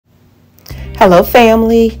Hello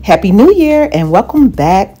family, Happy New Year and welcome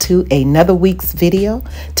back to another week's video.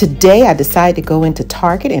 Today I decided to go into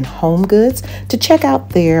Target and Homegoods to check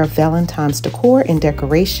out their Valentine's decor and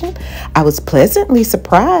decoration. I was pleasantly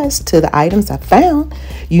surprised to the items I found.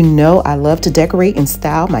 You know I love to decorate and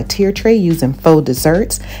style my tier tray using faux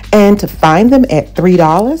desserts, and to find them at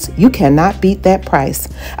 $3, you cannot beat that price.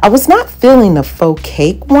 I was not feeling the faux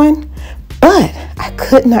cake one, but I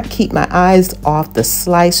could not keep my eyes off the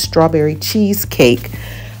sliced strawberry cheesecake.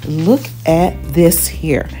 Look at this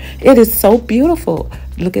here. It is so beautiful.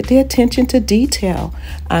 Look at the attention to detail.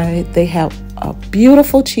 They have a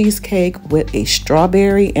beautiful cheesecake with a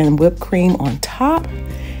strawberry and whipped cream on top.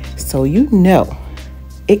 So you know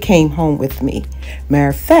it came home with me. Matter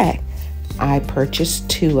of fact, I purchased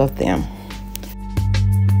 2 of them.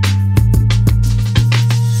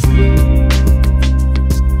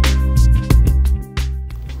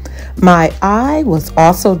 My eye was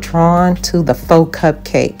also drawn to the faux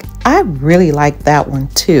cupcake. I really like that one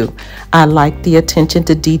too. I like the attention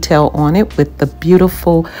to detail on it with the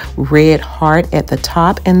beautiful red heart at the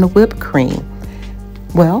top and the whipped cream.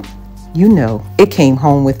 Well, you know, it came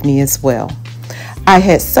home with me as well. I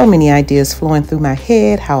had so many ideas flowing through my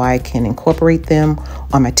head how I can incorporate them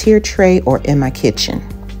on my tier tray or in my kitchen.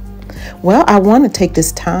 Well, I want to take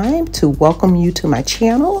this time to welcome you to my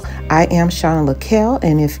channel. I am Shauna LaKell,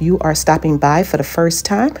 and if you are stopping by for the first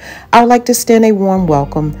time, I would like to extend a warm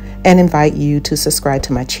welcome and invite you to subscribe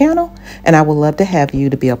to my channel, and I would love to have you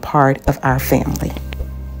to be a part of our family.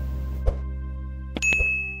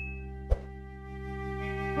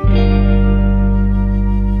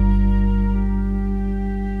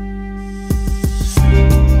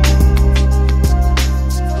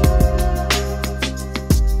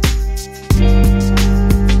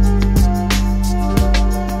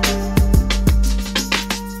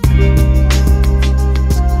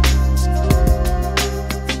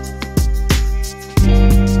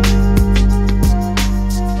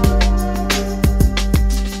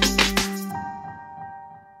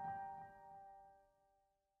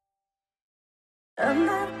 I'm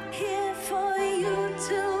not here for you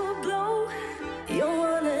to blow your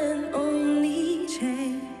one and only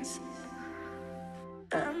chance.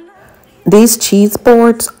 These cheese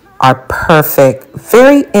boards are perfect,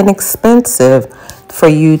 very inexpensive for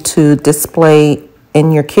you to display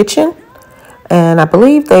in your kitchen. And I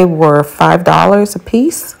believe they were $5 a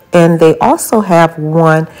piece. And they also have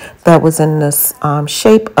one that was in this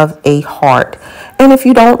shape of a heart. And if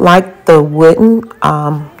you don't like the wooden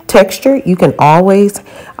texture, you can always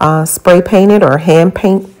spray paint it or hand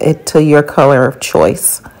paint it to your color of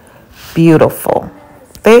choice. Beautiful.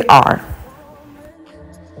 They are.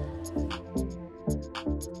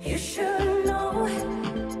 You should know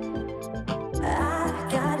I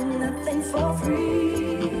got nothing for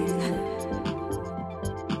free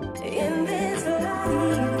in this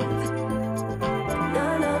life.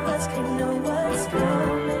 None of us can know what's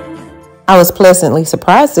coming. I was pleasantly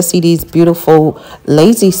surprised to see these beautiful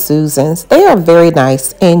Lazy Susans. They are very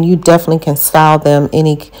nice, and you definitely can style them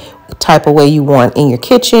any type of way you want in your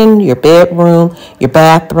kitchen, your bedroom, your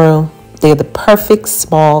bathroom. They're the perfect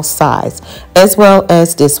small size, as well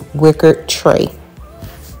as this wicker tray.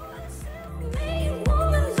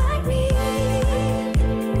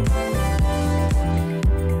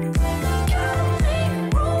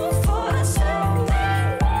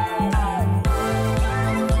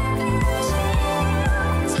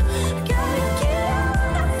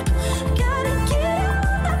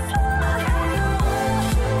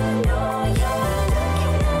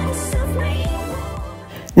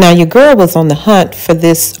 Now your girl was on the hunt for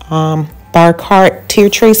this bar cart tier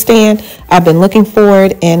tray stand. I've been looking for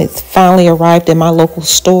it, and it's finally arrived in my local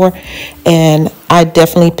store, and I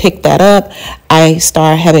definitely picked that up. I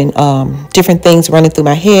started having different things running through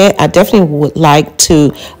my head. I definitely would like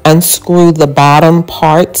to unscrew the bottom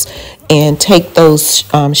parts and take those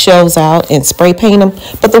shelves out and spray paint them.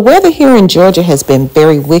 But the weather here in Georgia has been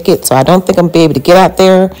very wicked, so I don't think I'm going to be able to get out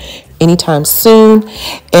there anytime soon.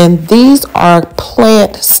 And these are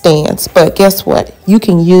plant stands, but guess what? You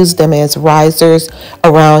can use them as risers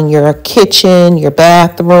around your kitchen, your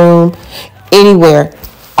bathroom, anywhere.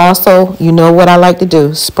 Also, you know what I like to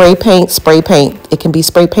do? Spray paint, spray paint. It can be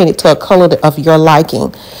spray painted to a color of your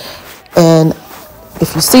liking. And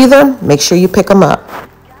if you see them, make sure you pick them up.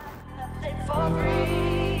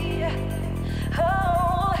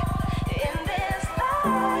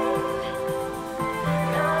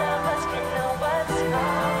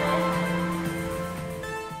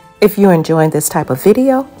 If you're enjoying this type of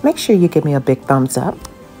video, make sure you give me a big thumbs up.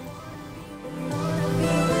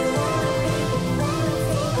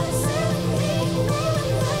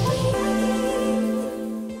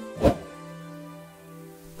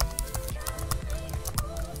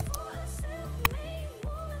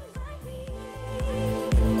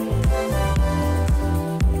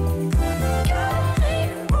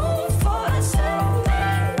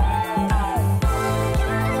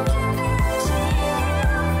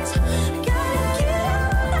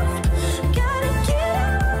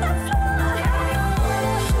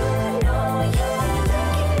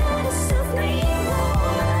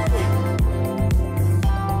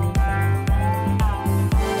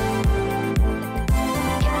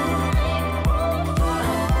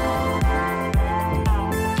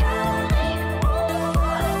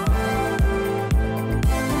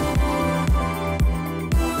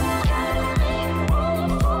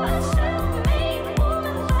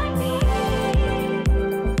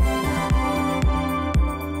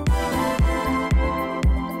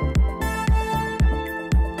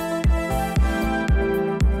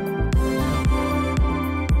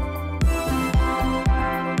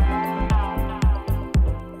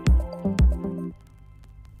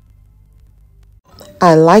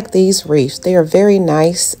 I like these wreaths. They are very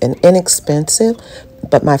nice and inexpensive,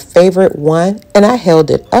 but my favorite one, and I held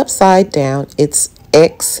it upside down, it's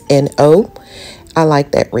X and O. I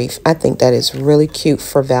like that wreath. I think that is really cute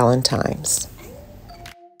for Valentine's.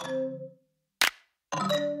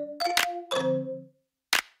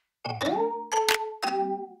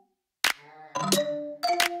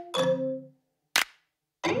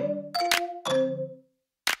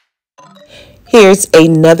 Here's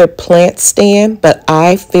another plant stand, but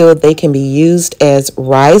I feel they can be used as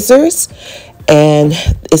risers, and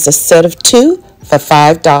it's a set of 2 for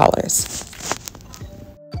 $5.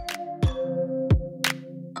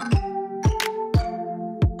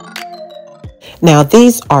 Now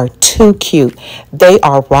these are too cute. They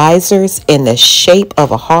are risers in the shape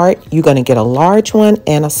of a heart. You're going to get a large one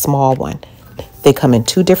and a small one. They come in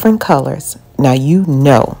 2 different colors. Now you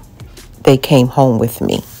know they came home with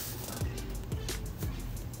me.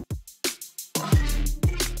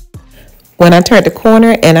 When I turned the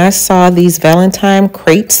corner and I saw these Valentine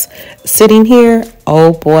crates sitting here,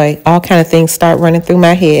 oh boy, all kind of things start running through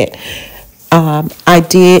my head. I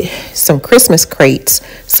did some Christmas crates,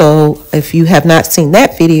 so if you have not seen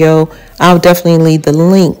that video, I'll definitely leave the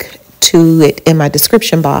link to it in my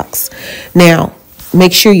description box. Now,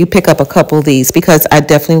 make sure you pick up a couple of these because I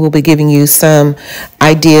definitely will be giving you some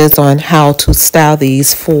ideas on how to style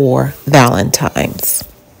these for Valentine's.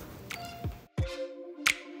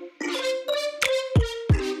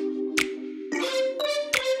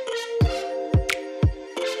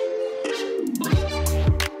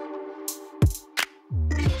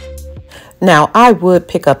 Now, I would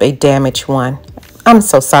pick up a damaged one. I'm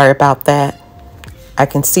so sorry about that. I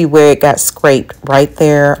can see where it got scraped right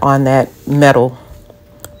there on that metal.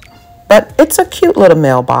 But it's a cute little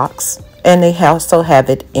mailbox. And they also have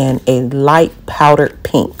it in a light powdered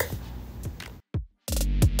pink.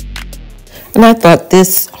 And I thought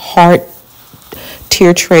this heart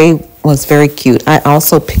tier tray was very cute. I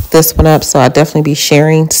also picked this one up, so I'll definitely be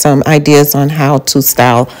sharing some ideas on how to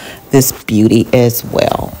style this beauty as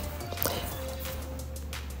well.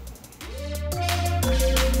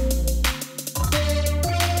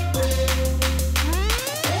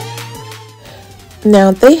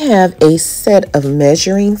 Now they have a set of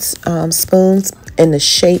measuring spoons in the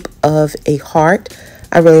shape of a heart.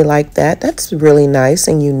 I really like that. That's really nice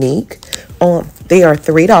and unique. They are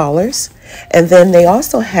 $3. And then they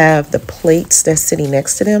also have the plates that's sitting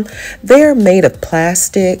next to them. They're made of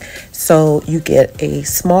plastic, so you get a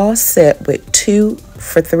small set with 2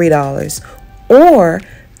 for $3, or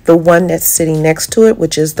the one that's sitting next to it,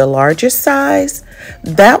 which is the larger size,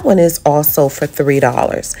 that one is also for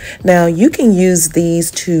 $3. Now you can use these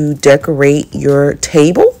to decorate your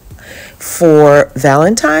table for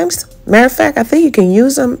Valentine's. Matter of fact, I think you can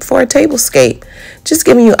use them for a tablescape. Just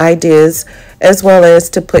giving you ideas as well as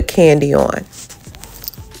to put candy on.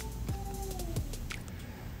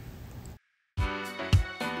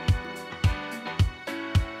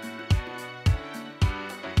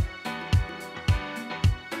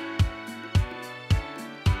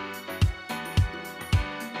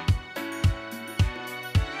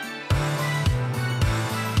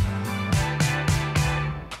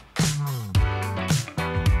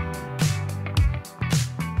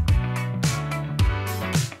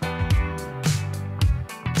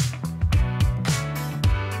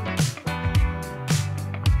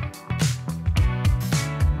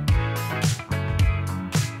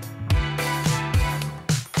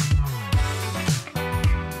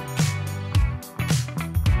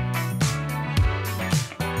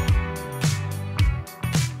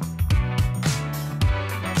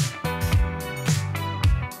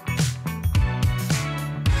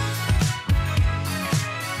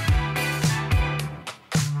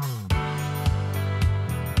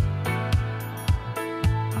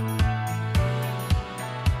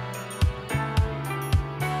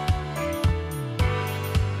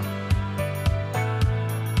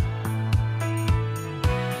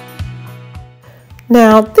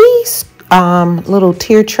 Now these little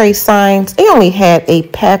tier tray signs, they only had a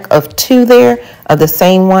pack of 2 there of the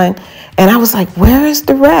same one. And I was like, where is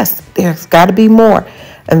the rest? There's got to be more.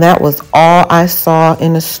 And that was all I saw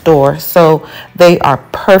in the store. So they are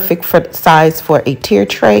perfect for size for a tier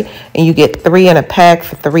tray. And you get 3 in a pack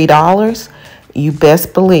for $3. You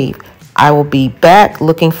best believe I will be back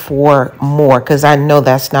looking for more because I know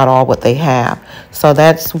that's not all what they have. So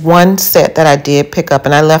that's one set that I did pick up,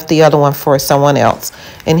 and I left the other one for someone else.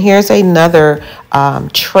 And here's another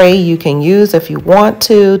tray you can use if you want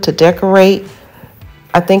to decorate.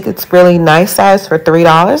 I think it's really nice size for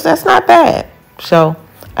 $3. That's not bad. So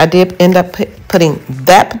I did end up putting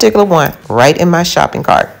that particular one right in my shopping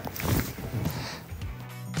cart.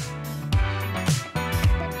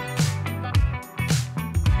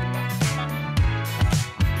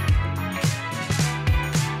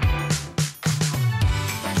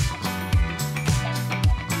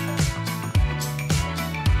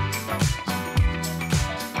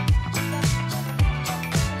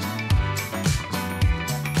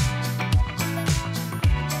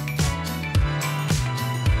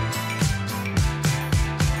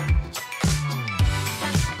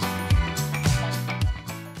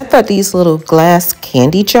 thought these little glass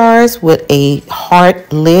candy jars with a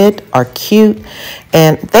heart lid are cute,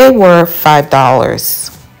 and they were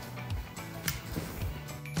 $5.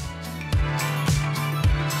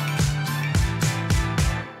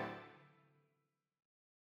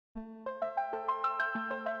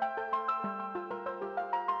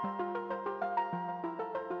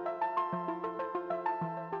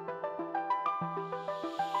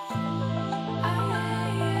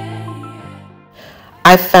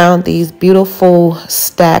 I found these beautiful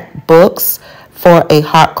stacked books for a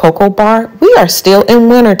hot cocoa bar. We are still in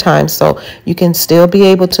winter time, so you can still be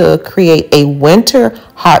able to create a winter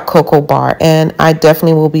hot cocoa bar, and I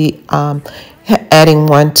definitely will be adding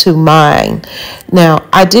one to mine. Now,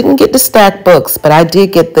 I didn't get the stacked books, but I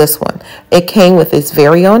did get this one. It came with its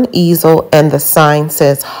very own easel, and the sign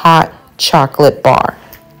says hot chocolate bar,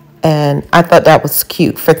 and I thought that was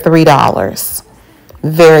cute for $3.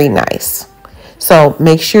 Very nice. So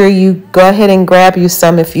make sure you go ahead and grab you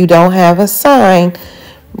some. If you don't have a sign,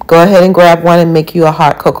 go ahead and grab one and make you a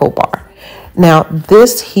hot cocoa bar. Now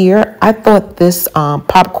this here, I thought this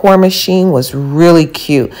popcorn machine was really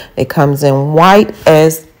cute. It comes in white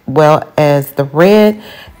as well as the red,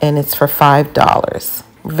 and it's for $5.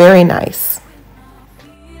 Very nice.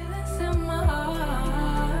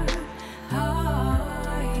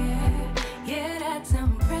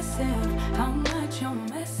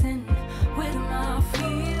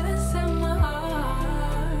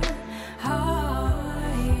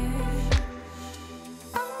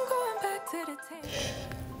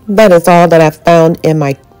 That is all that I found in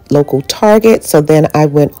my local Target. So then I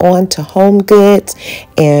went on to Homegoods,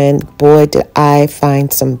 and boy, did I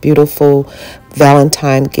find some beautiful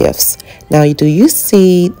Valentine gifts. Now, do you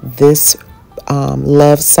see this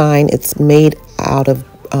love sign? It's made out of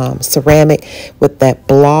ceramic with that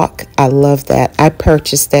block. I love that. I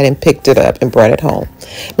purchased that and picked it up and brought it home.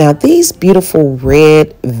 Now, these beautiful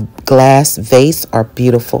red glass vase are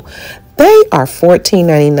beautiful. They are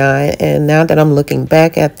 $14.99, and now that I'm looking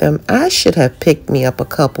back at them, I should have picked me up a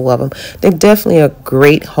couple of them. They're definitely a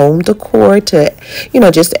great home decor to,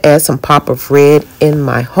 just to add some pop of red in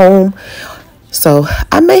my home. So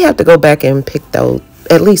I may have to go back and pick those,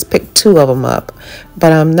 at least pick two of them up,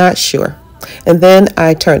 but I'm not sure. And then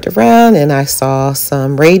I turned around and I saw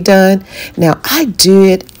some Ray Dunn. Now, I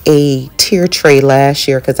did a tier tray last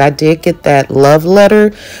year because I did get that love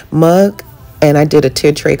letter mug. And I did a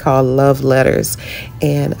tier tray called Love Letters.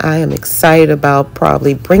 And I am excited about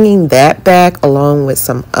probably bringing that back along with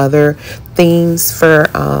some other themes for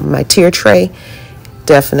my tier tray.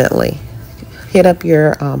 Definitely hit up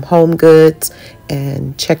your Homegoods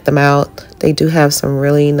and check them out. They do have some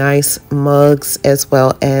really nice mugs as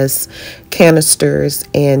well as canisters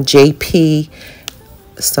and JP.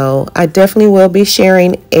 So I definitely will be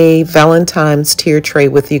sharing a Valentine's tier tray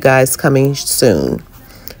with you guys coming soon.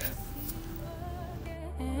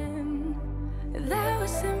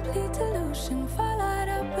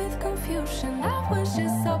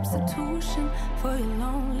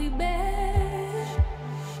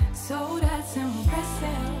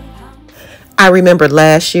 I remember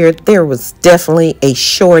last year there was definitely a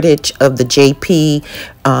shortage of the JP,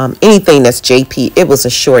 anything that's JP, it was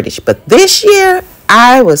a shortage. But this year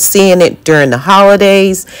I was seeing it during the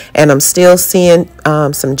holidays, and I'm still seeing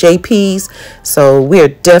some JPs. So we're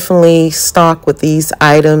definitely stocked with these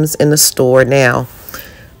items in the store now.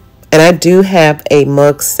 And I do have a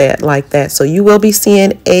mug set like that. So you will be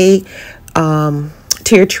seeing a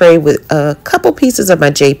tier tray with a couple pieces of my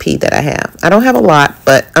JP that I have. I don't have a lot,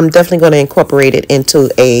 but I'm definitely going to incorporate it into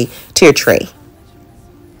a tier tray.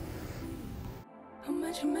 How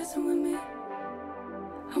much you messing with me?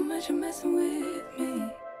 How much you messing with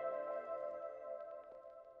me?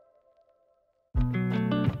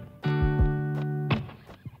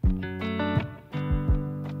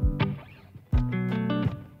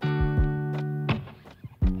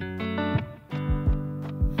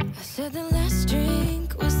 I said the last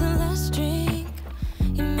drink was the last drink.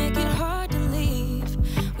 You make it hard to leave.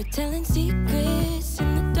 We're telling secrets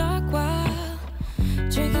in the dark while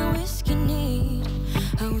drinking whiskey neat.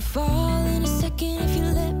 I would fall in a second if you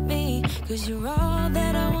let me, 'cause you're all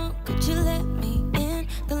that I want. Could you let me in?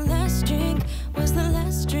 The last drink was the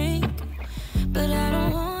last drink, but I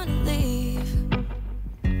don't wanna leave.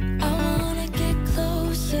 I wanna get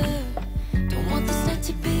closer. Don't want this night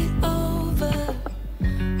to be over.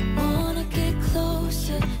 Wanna get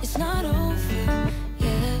closer. It's not over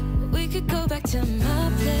yet. We could go back to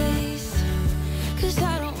my place, 'cause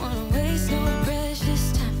I don't wanna waste no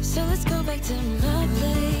precious time. So let's go back to my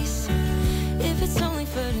place. If it's only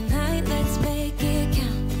for tonight, let's make it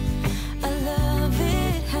count. I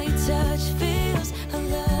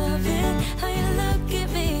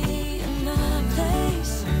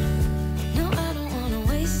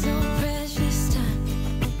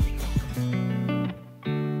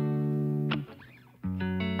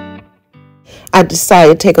I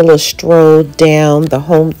decided to take a little stroll down the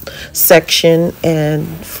home section and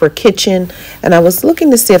for kitchen, and I was looking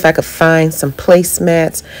to see if I could find some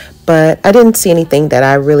placemats, but I didn't see anything that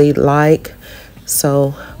I really like.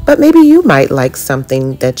 So, but maybe you might like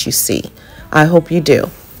something that you see. I hope you do.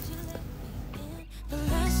 The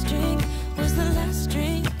last drink was the last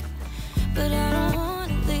drink, but I don't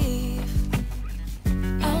wanna leave.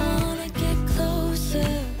 I wanna get closer.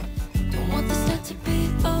 Don't want this night to be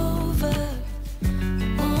over.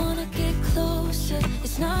 Wanna get closer.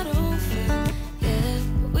 It's not over. Yeah,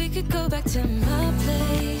 we could go back to my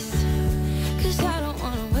place. 'Cause I don't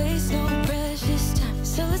wanna waste no precious time.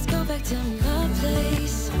 So let's go back to my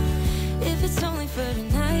place. If it's only for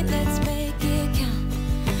tonight, let's make it count.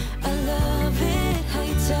 I love it, how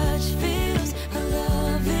your touch feels. I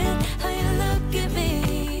love it, how you look at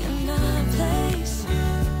me in my place.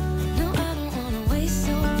 No, I don't wanna waste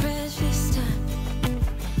no precious time.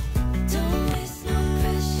 Don't waste no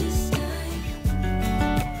precious time.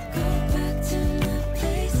 Go back to my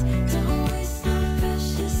place. Don't waste no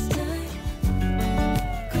precious time.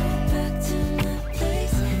 Go back to my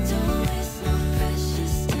place. Don't waste no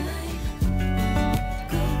precious time.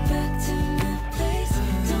 Go back to my place.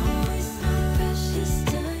 Don't waste no precious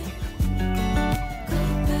time. Go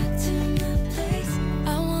back to my place.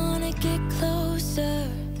 I wanna get closer.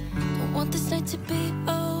 Don't want this night to be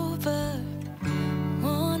over.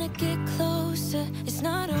 Wanna get closer. It's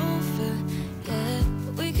not over. Yeah,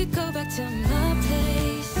 we could go back to my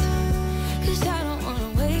place. 'Cause I don't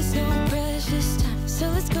wanna waste no precious time. So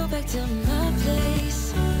let's go back to my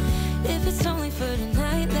place. If it's only for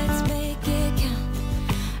tonight, let's make it count.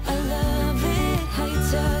 I love it, how your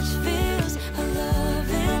touch feels. I love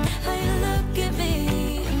it, how you look at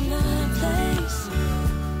me in my place.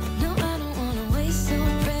 No, I don't wanna waste no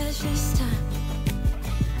precious time.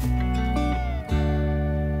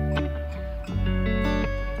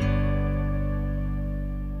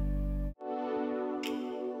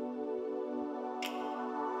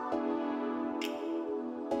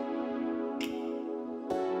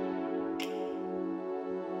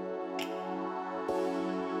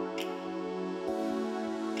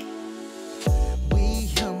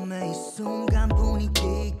 위험해 이 순간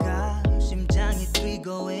분위기가 심장이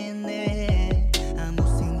뛰고 있네. 아무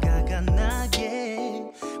생각 안 나게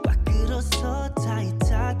꽉 끌어서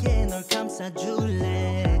타이트하게 널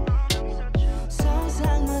감싸줄래.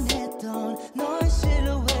 상상만 했던 너의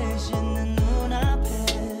실루엣이 내 눈앞에.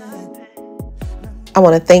 I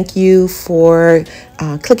want to thank you for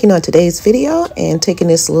clicking on today's video and taking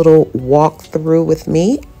this little walk through with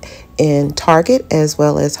me in Target as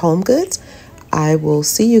well as HomeGoods. I will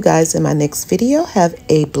see you guys in my next video. Have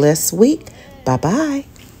a blessed week. Bye-bye.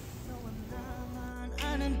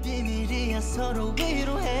 아는 비밀이야 서로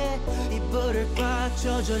위로해. 이불을 꽉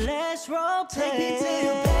펴줘. Let's rotate. Take me to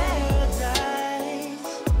your paradise.